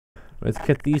Let's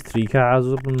get these 3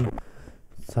 cars up and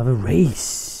let's have a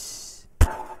race.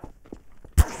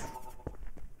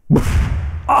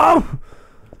 Oh!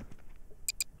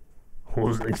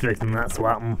 Wasn't expecting that to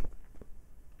happen.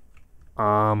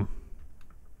 Oh,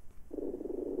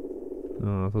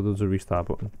 I thought there was a restart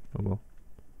button. Oh well.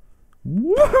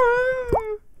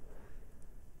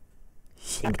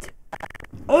 Shinked.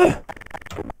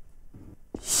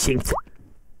 Shinked.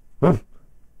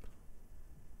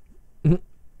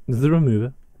 Is there a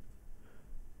remover?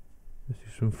 Let's do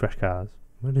some fresh cars.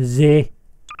 Where is he?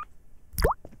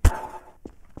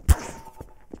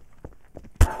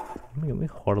 I'm getting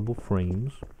horrible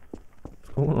frames. What's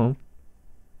going on?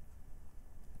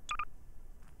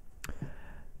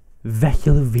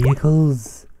 Vehicular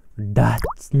vehicles.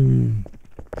 That's.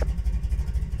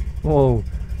 Oh,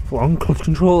 wrong clutch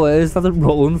control there. It started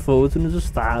rolling forwards and it just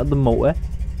started the motor.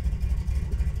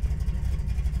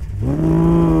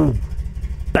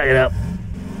 Back it up.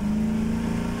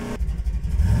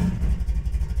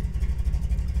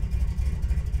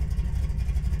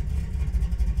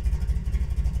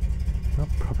 That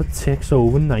proper takes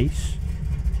over nice.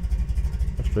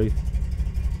 That's right.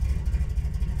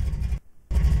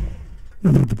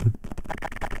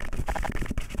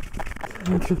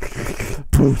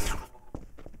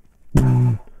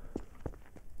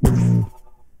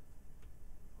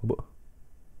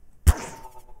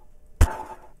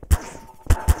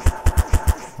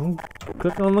 I'm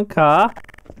clicking on the car.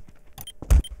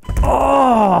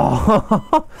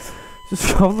 Oh!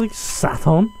 Just got like sat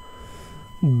on.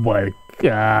 What a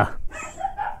car.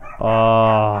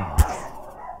 Oh.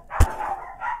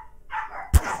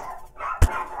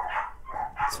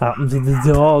 What's happened to the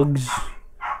dogs?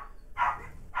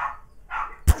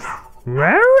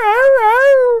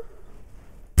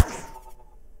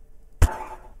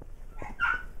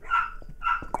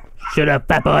 Shut up,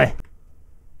 bad boy.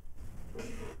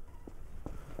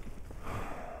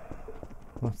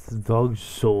 What's the dog's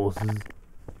sauces?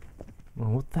 Oh,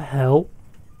 what the hell?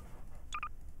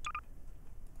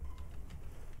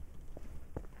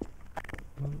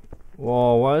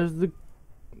 Oh, why is the...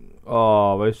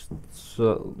 Oh, I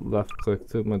left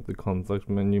clicked it with the context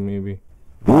menu maybe.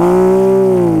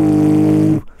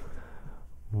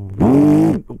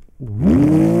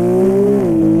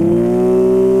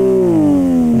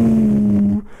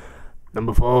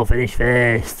 Number 4, finish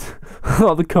first.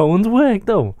 Oh, the cones work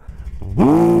though.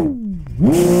 Oh!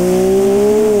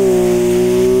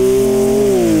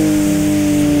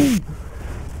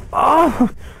 Ah!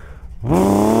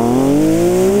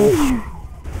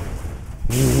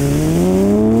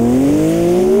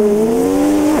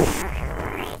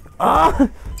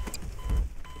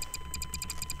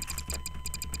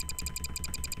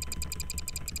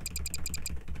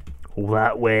 Oh,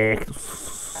 that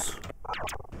works.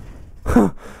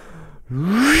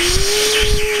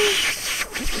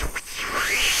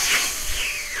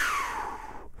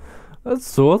 That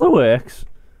sort of works.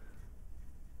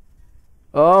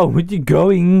 Oh, where you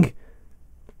going?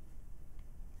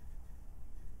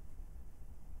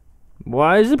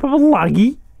 Why is it proper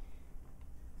laggy?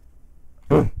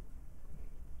 Why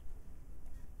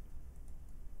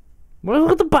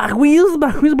look at the back wheels? The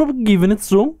back wheels are probably giving it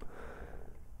some.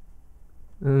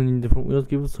 And the front wheels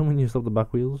give it some when you stop the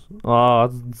back wheels. Oh,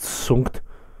 it's sunked.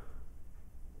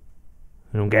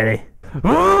 I don't get it.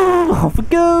 Off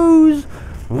it goes!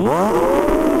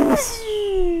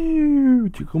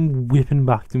 Would you come whipping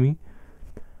back to me?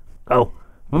 Oh.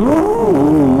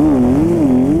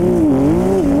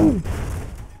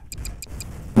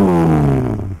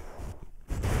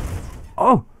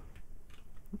 Oh!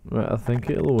 Right, I think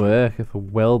it'll work if I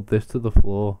weld this to the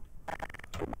floor.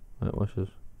 Right, watch this.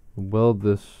 Weld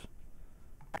this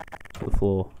to the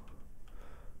floor.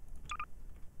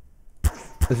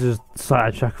 This is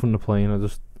sidetrack from the plane. I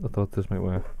thought this might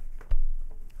work.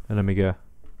 And let me go.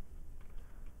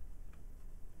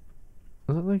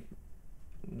 Is that like...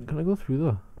 Can I go through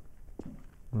there?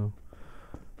 No.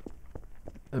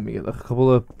 Let me get like a couple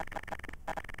of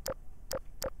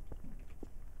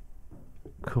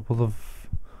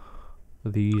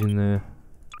these in there.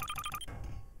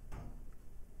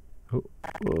 Oh,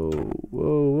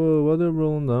 whoa, why are they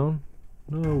rolling down?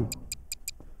 No.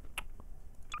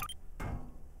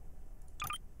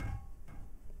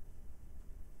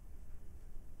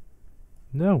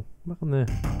 No, back in there.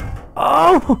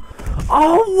 Oh!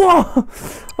 Oh, what?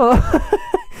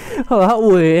 Oh, that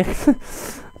worked.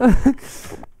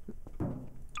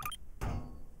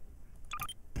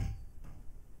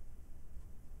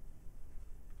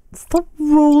 Stop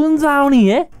rolling down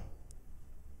here.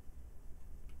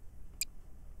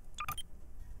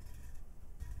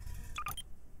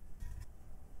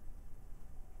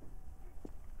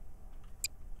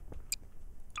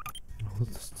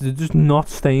 They're just not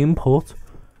staying put.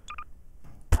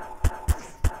 I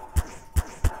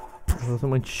thought I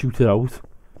might shoot it out.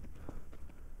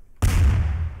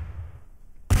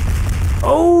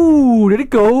 Oh, there it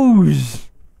goes.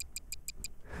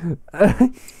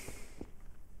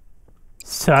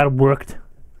 So that worked.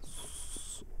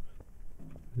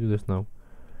 Do this now.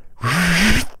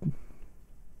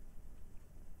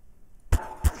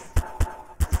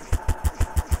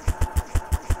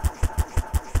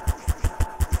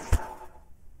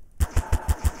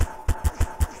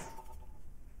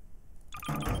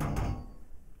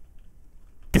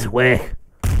 This way.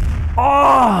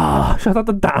 Oh, shut out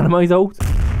the dynamite out.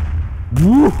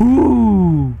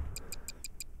 Woohoo!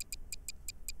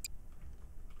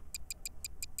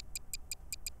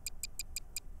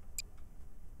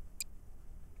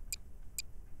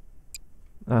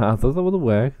 I thought that would have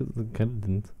worked. It kind of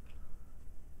didn't.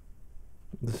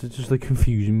 This is just like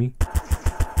confusing me.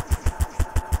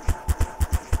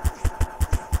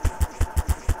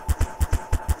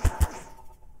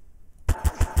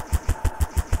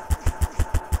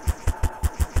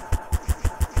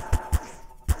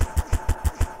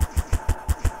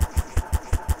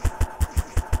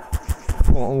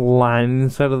 Line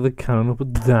inside of the cannon up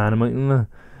with dynamite in there.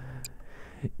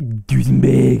 Do some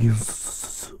big.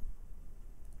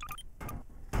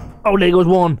 Oh, there goes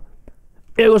one.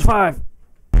 There goes five.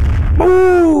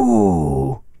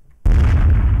 Ooh!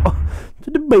 Oh,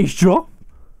 did the bass drop?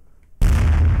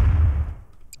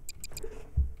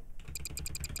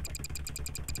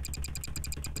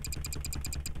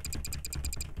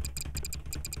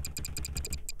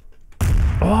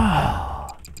 Oh.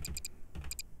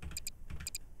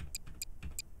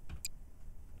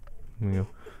 There we go.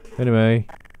 Anyway,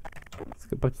 let's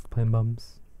get back to the playing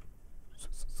bombs.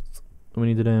 We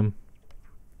needed have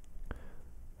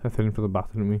heading for the bath,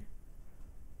 didn't we?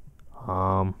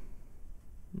 Oh,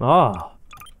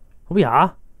 we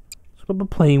are. It's about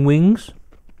plane wings.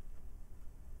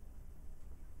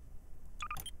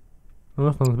 Oh,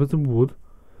 that's not a bit of wood.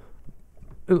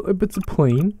 A bit of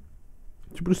plane.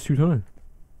 Should put a suit on it.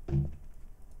 I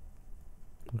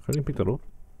can't even pick that up.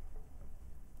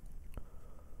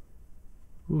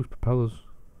 Ooh, it's propellers.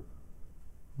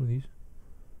 What are these?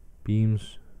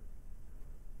 Beams.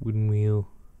 Wooden wheel.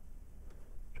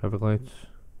 Traffic lights.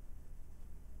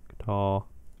 Guitar.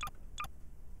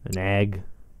 An egg.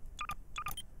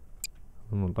 I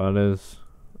don't know what that is.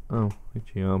 Oh,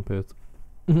 itchy armpit.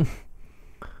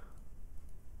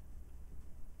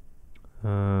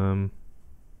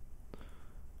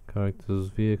 Characters,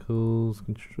 vehicles,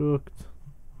 construct.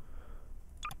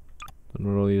 Don't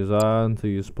know what all these are until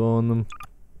you spawn them.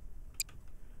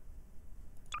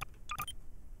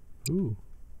 Ooh.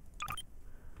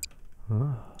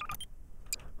 Ah.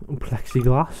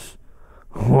 Plexiglass.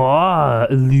 Wow,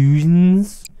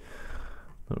 illusions.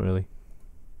 Not really.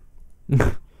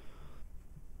 There's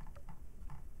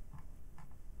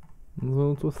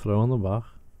a throw on the back.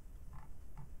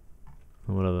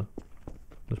 Or whatever.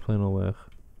 Just plain old work.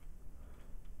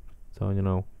 So you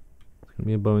know. It's gonna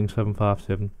be a Boeing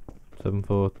 757.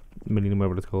 74 million,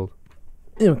 whatever it's called.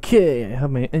 Okay, I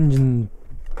have my engine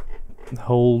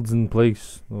holds in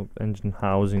place, or engine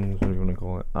housings, whatever you want to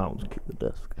call it. I'll just keep the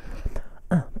desk.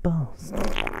 Boss.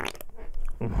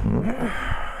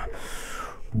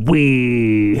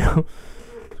 Wee.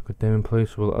 Got them in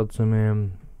place. We'll add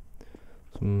some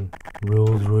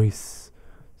Rolls Royce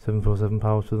 747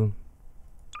 power to them.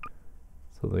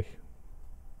 So like.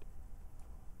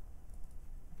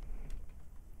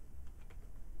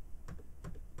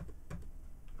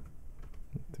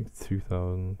 I think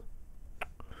 2,000.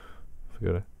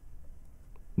 Forget it.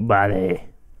 Buddy.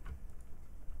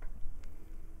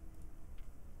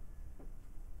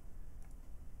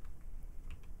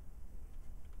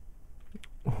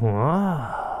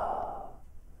 Wow.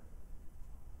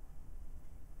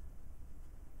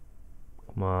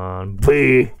 Come on,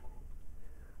 B.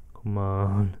 Come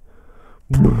on.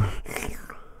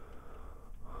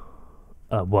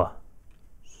 What?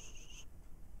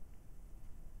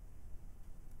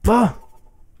 Ah!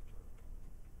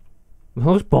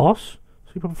 Those boss.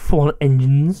 So you probably 400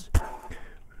 engines.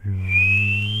 I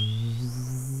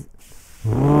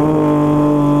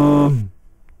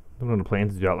don't know the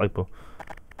planes to do that like, but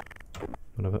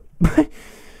whatever.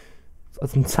 Add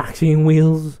some taxiing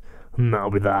wheels, and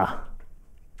that'll be that.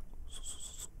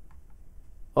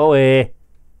 Oh, eh.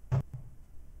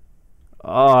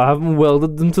 Oh, I haven't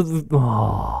welded them to the.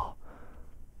 Oh.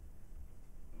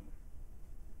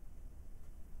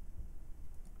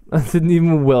 I didn't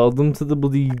even weld them to the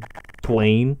bloody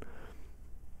plane.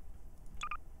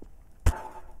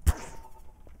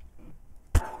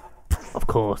 Of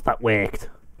course, that worked.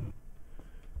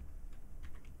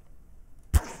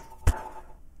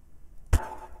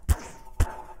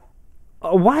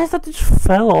 Why is that just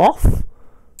fell off?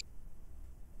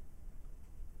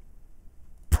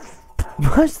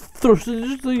 Why is the thruster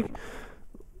just like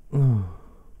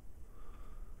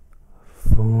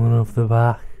falling off the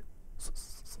back? I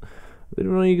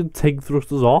didn't know you could take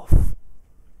thrusters off. To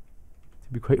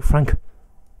be quite frank.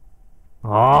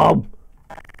 Oh!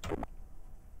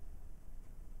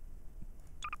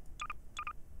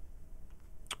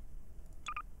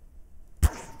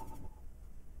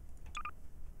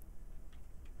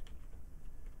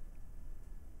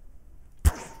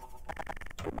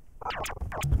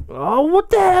 Oh, what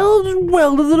the hell? Just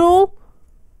welded it all?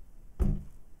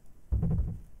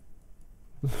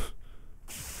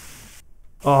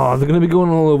 Oh, they're gonna be going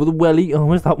all over the welly. Oh,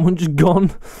 where's that one just gone?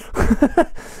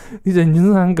 These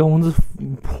engines aren't going to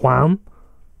plan.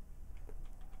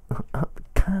 The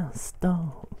car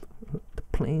stalled. The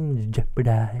plane's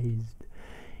jeopardized.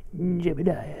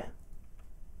 Jeopardize.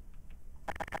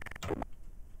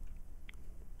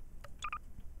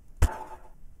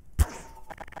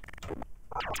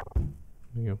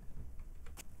 There you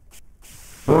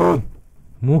go.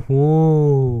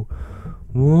 Woohoo!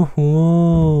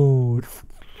 Woohoo!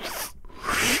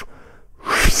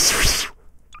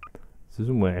 This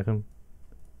isn't working.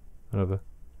 Whatever.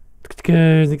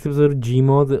 Next episode of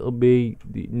Gmod, it'll be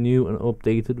the new and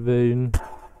updated version.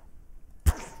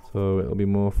 So it'll be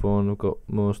more fun. I've got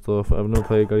more stuff. I've never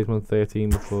played Garry's Mod 13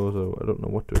 before, so I don't know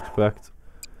what to expect.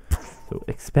 So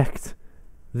expect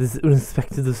this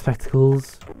unexpected of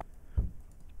spectacles.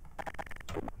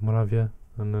 What have you?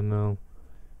 And then I'll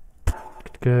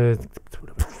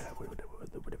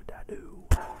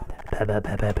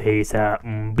peace out.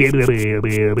 Look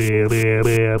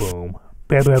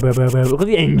at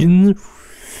the engines.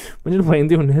 When you're playing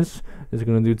doing this, is it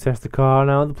gonna do test the car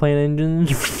now? The plane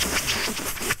engines.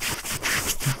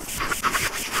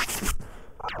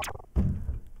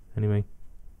 Anyway,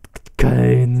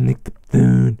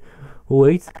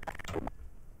 wait.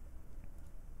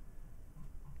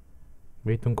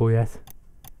 Wait, don't go yet.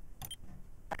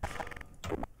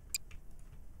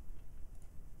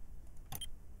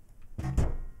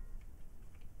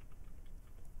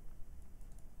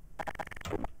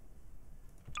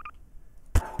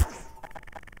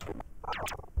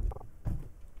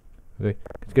 Okay,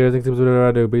 let's get everything to what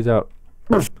I do. Peace out.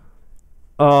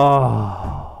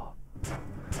 Oh.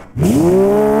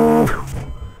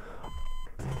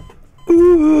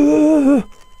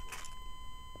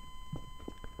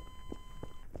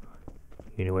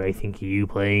 You know what I think of you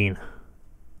playing?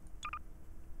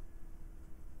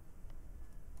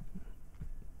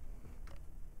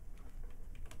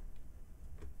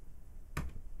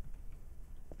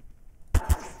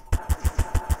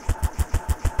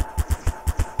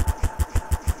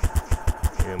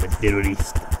 I'm a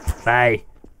terrorist. Bye.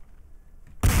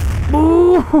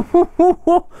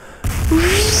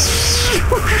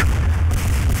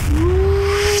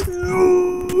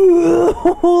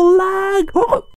 Lag.